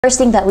First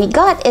thing that we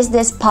got is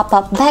this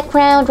pop-up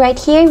background right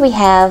here. We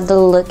have the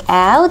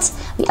lookout.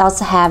 We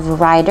also have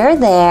rider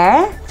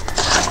there.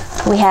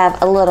 We have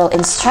a little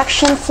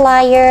instruction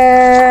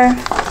flyer.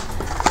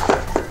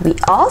 We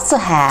also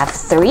have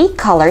 3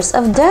 colors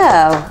of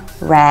dough: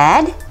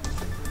 red,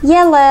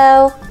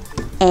 yellow,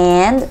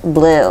 and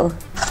blue.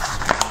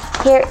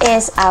 Here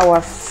is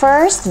our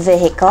first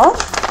vehicle.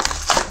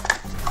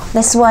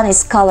 This one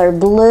is color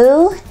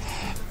blue,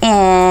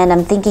 and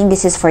I'm thinking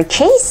this is for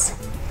Chase.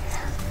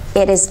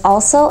 It is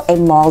also a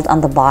mold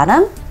on the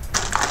bottom.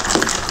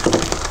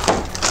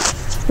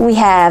 We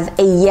have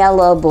a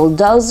yellow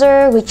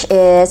bulldozer, which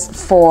is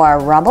for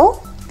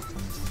rubble.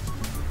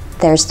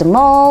 There's the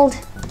mold.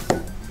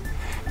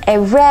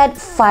 A red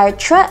fire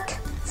truck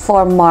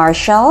for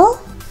Marshall.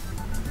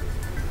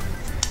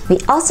 We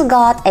also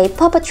got a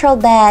Paw Patrol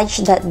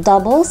badge that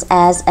doubles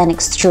as an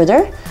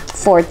extruder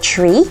for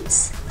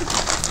treats.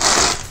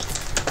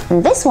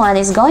 And this one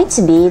is going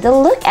to be the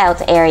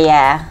lookout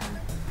area.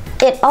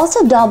 It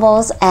also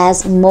doubles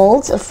as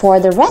molds for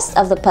the rest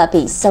of the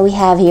puppies. So we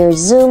have here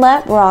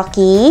Zuma,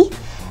 Rocky,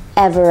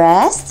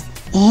 Everest,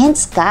 and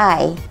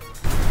Sky.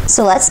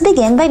 So let's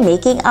begin by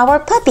making our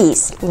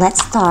puppies.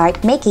 Let's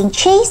start making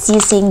Chase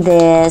using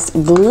this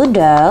blue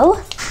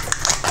dough.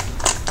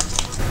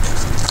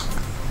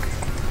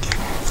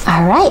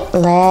 Alright,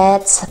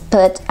 let's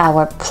put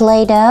our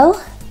Play-Doh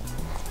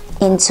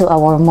into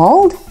our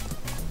mold.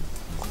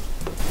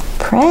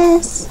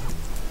 Press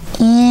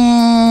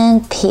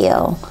and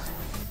peel.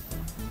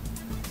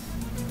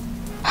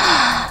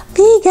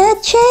 We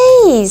got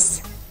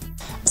Chase!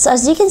 So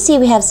as you can see,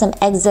 we have some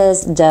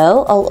excess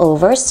dough all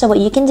over. So what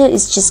you can do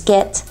is just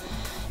get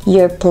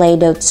your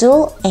Play-Doh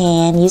tool,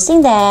 and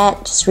using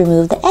that, just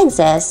remove the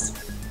excess.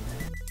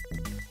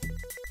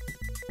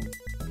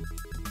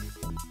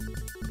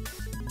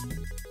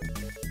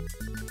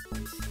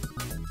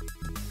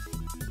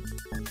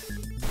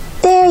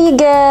 There you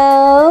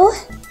go!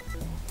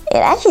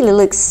 It actually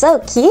looks so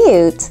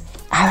cute!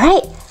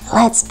 Alright,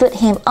 let's put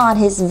him on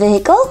his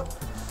vehicle.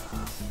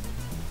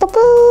 Boop,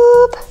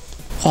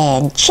 boop.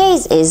 And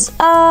Chase is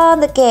on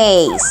the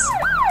case.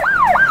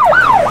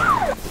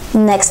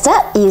 Next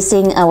up,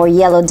 using our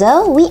yellow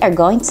dough, we are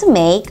going to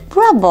make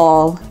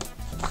rubble.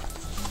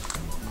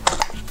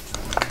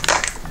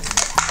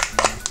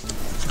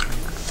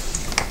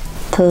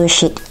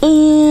 Push it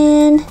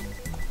in.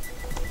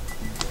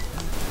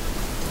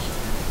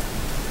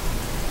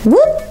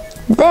 Whoop!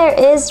 There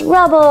is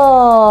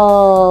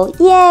rubble!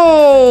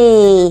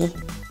 Yay!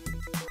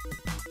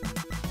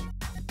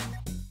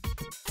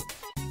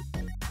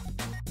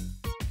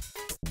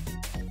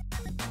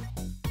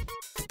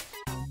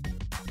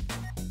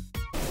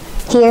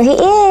 Here he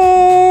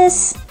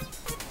is!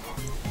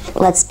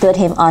 Let's put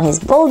him on his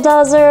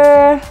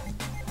bulldozer.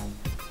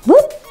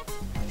 Whoop!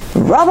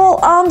 Rubble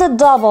on the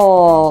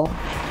double!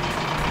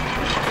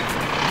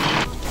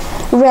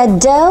 Red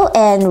dough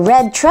and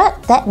red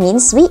truck, that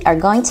means we are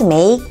going to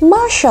make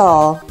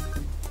Marshall.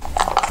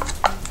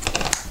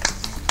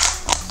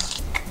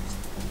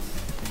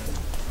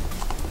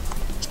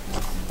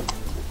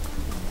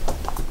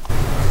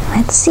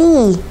 Let's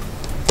see.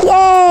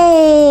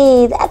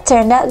 Yay! That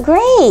turned out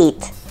great!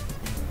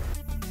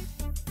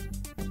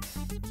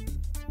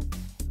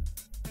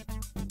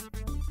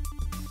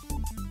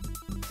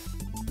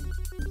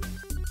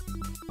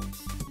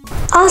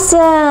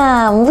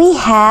 Awesome! We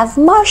have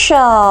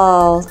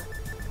Marshall!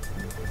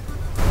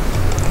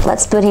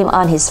 Let's put him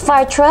on his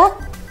fire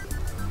truck.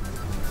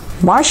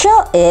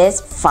 Marshall is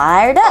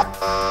fired up!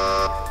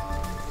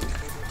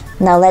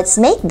 Now let's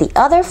make the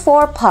other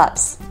 4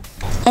 pups.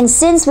 And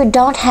since we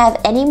don't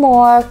have any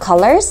more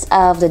colors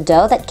of the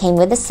dough that came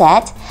with the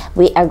set,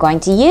 we are going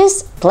to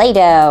use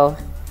Play-Doh.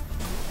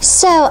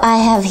 So I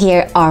have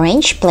here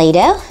orange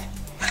Play-Doh.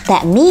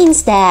 That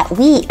means that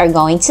we are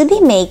going to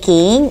be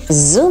making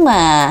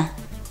Zuma.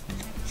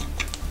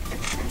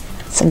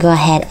 So go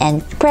ahead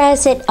and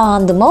press it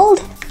on the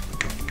mold.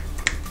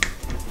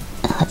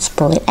 Let's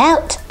pull it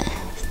out.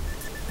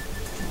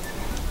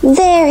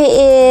 There he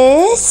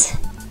is.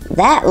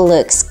 That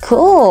looks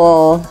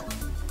cool.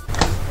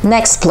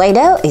 Next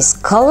Play-Doh is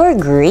color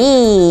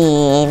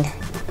green.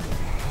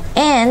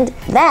 And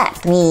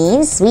that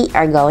means we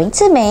are going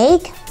to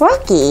make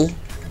Rocky.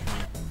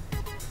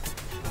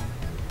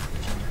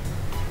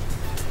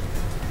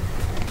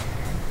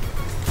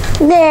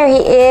 There he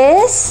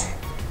is.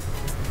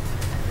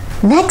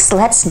 Next,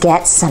 let's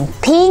get some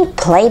pink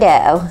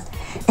Play-Doh.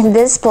 And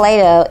this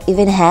Play-Doh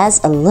even has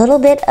a little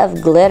bit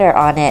of glitter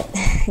on it.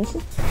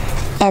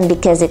 And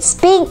because it's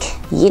pink,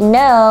 you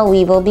know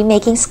we will be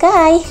making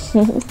Sky.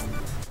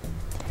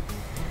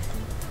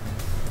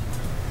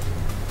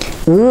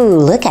 Ooh,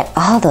 look at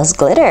all those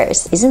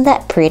glitters. Isn't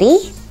that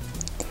pretty?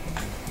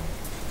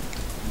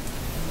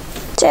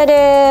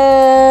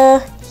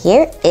 Ta-da!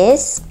 Here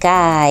is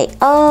Sky,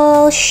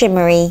 all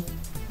shimmery.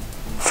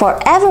 For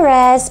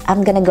Everest,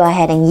 I'm gonna go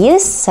ahead and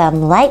use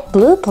some light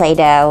blue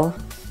Play-Doh.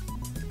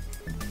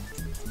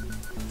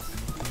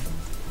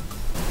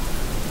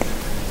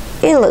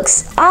 It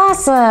looks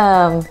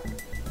awesome!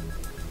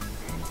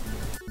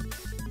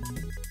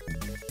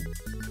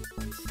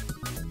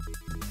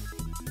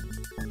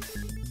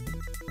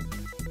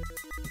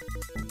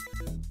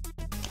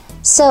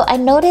 So I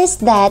noticed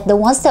that the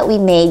ones that we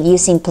made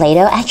using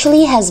Play-Doh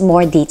actually has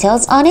more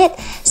details on it.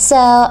 So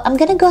I'm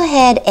gonna go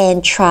ahead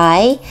and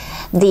try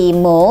the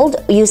mold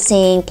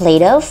using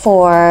Play-Doh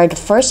for the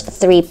first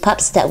 3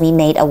 pups that we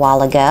made a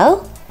while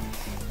ago.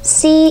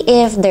 See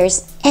if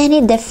there's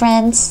any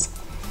difference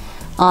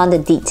on the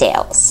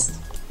details.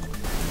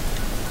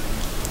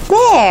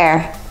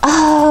 There!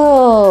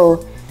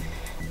 Oh!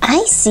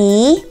 I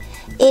see.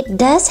 It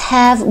does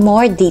have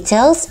more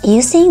details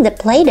using the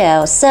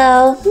Play-Doh.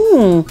 So,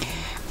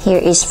 here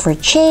is for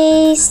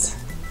Chase.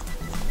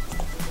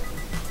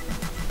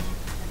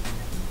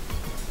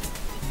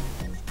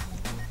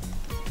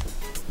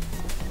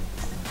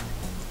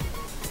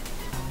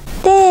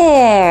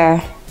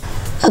 There.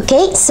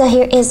 Okay, so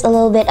here is a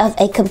little bit of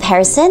a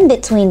comparison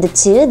between the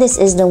two. This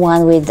is the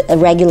one with a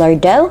regular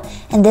dough,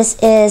 and this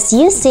is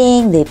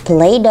using the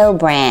Play-Doh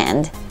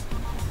brand.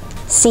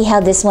 See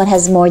how this one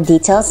has more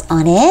details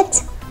on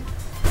it?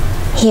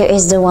 Here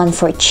is the one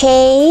for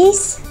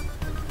Chase.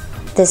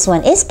 This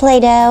one is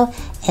Play-Doh,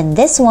 and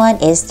this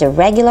one is the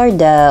regular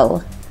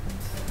dough.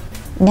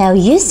 Now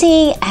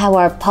using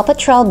our Paw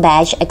Patrol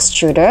badge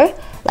extruder,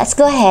 let's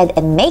go ahead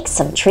and make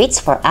some treats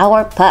for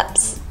our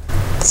pups.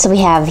 So we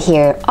have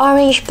here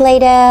orange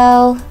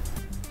Play-Doh,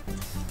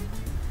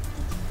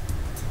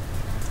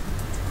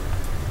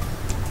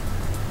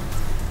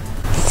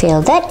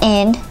 fill that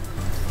in,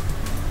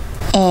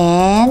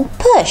 and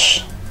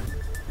push.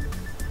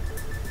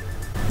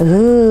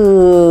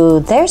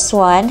 Ooh, there's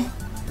one.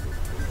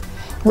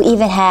 We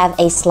even have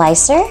a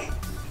slicer,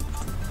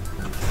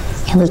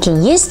 and we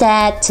can use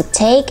that to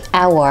take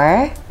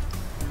our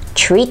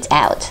treat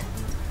out.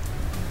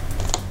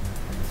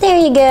 There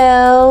you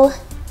go.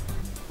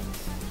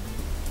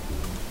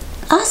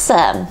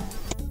 Awesome.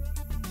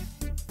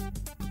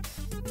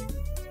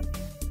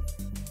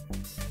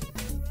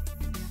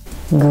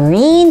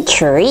 Green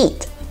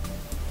treat.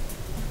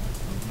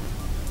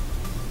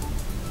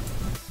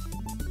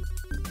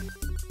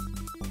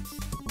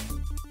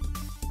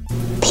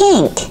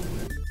 Pink.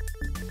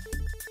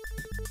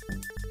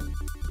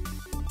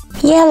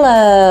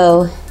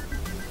 Yellow.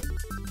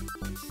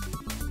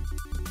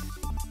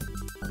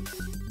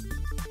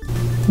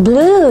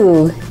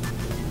 Blue.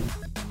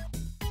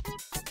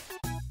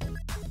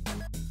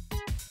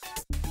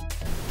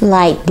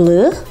 Light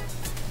blue.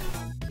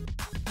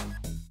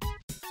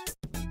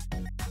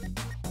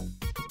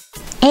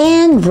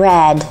 And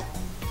red.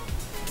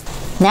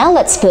 Now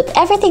let's put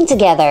everything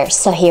together.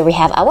 So here we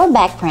have our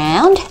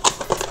background.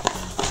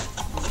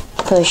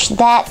 Push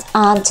that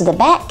onto the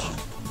back.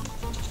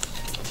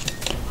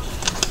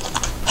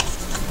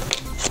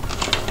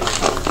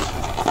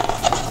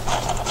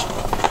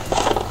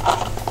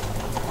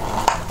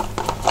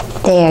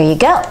 There you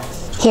go.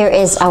 Here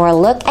is our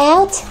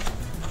lookout.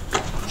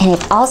 And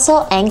it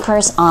also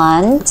anchors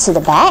on to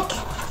the back.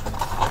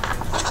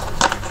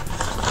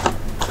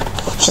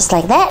 Just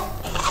like that.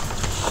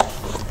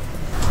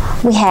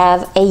 We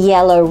have a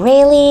yellow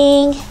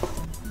railing.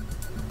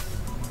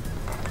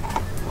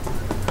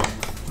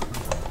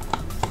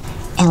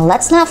 And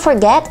let's not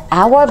forget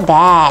our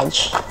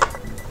badge.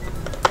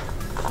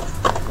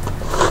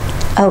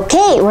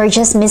 Okay, we're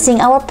just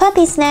missing our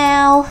puppies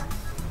now.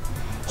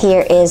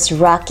 Here is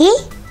Rocky.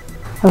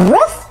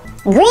 Roof,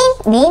 green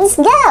means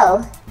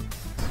go.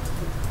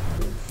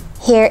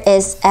 Here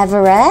is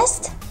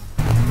Everest.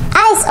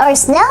 Ice or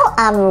snow,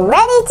 I'm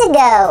ready to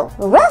go.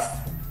 Roof.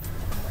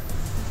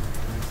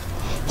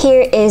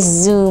 Here is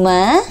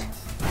Zuma.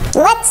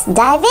 Let's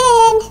dive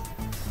in.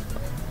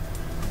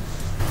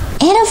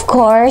 And of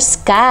course,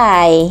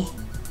 Sky.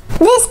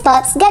 This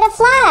pup's gonna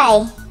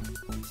fly.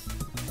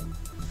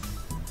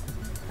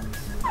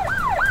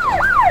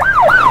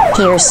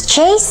 Here's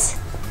Chase.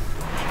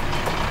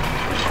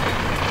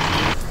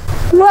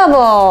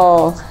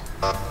 Rubble.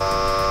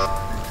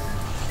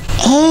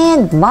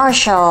 And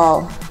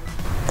Marshall.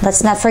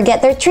 Let's not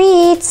forget their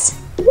treats.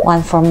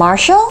 One for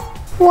Marshall,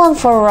 one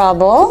for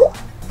Rubble,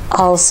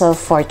 also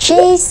for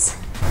Chase,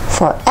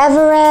 for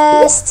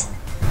Everest,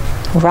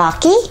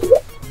 Rocky,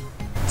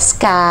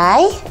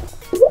 Sky,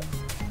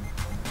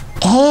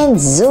 and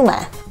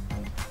Zuma.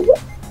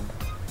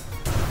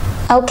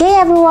 Okay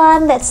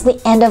everyone, that's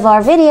the end of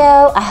our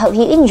video. I hope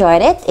you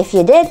enjoyed it. If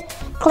you did,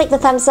 click the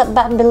thumbs up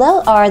button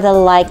below or the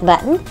like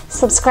button.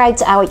 Subscribe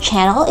to our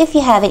channel if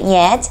you haven't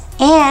yet.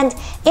 And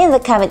in the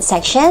comment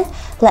section,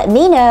 let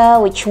me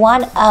know which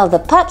one of the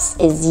pups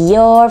is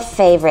your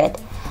favorite.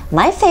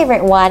 My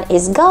favorite one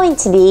is going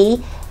to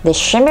be the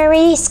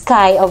shimmery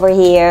Sky over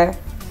here.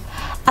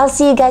 I'll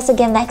see you guys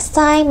again next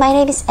time. My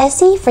name is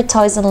Essie for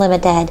Toys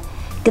Unlimited.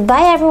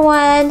 Goodbye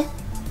everyone!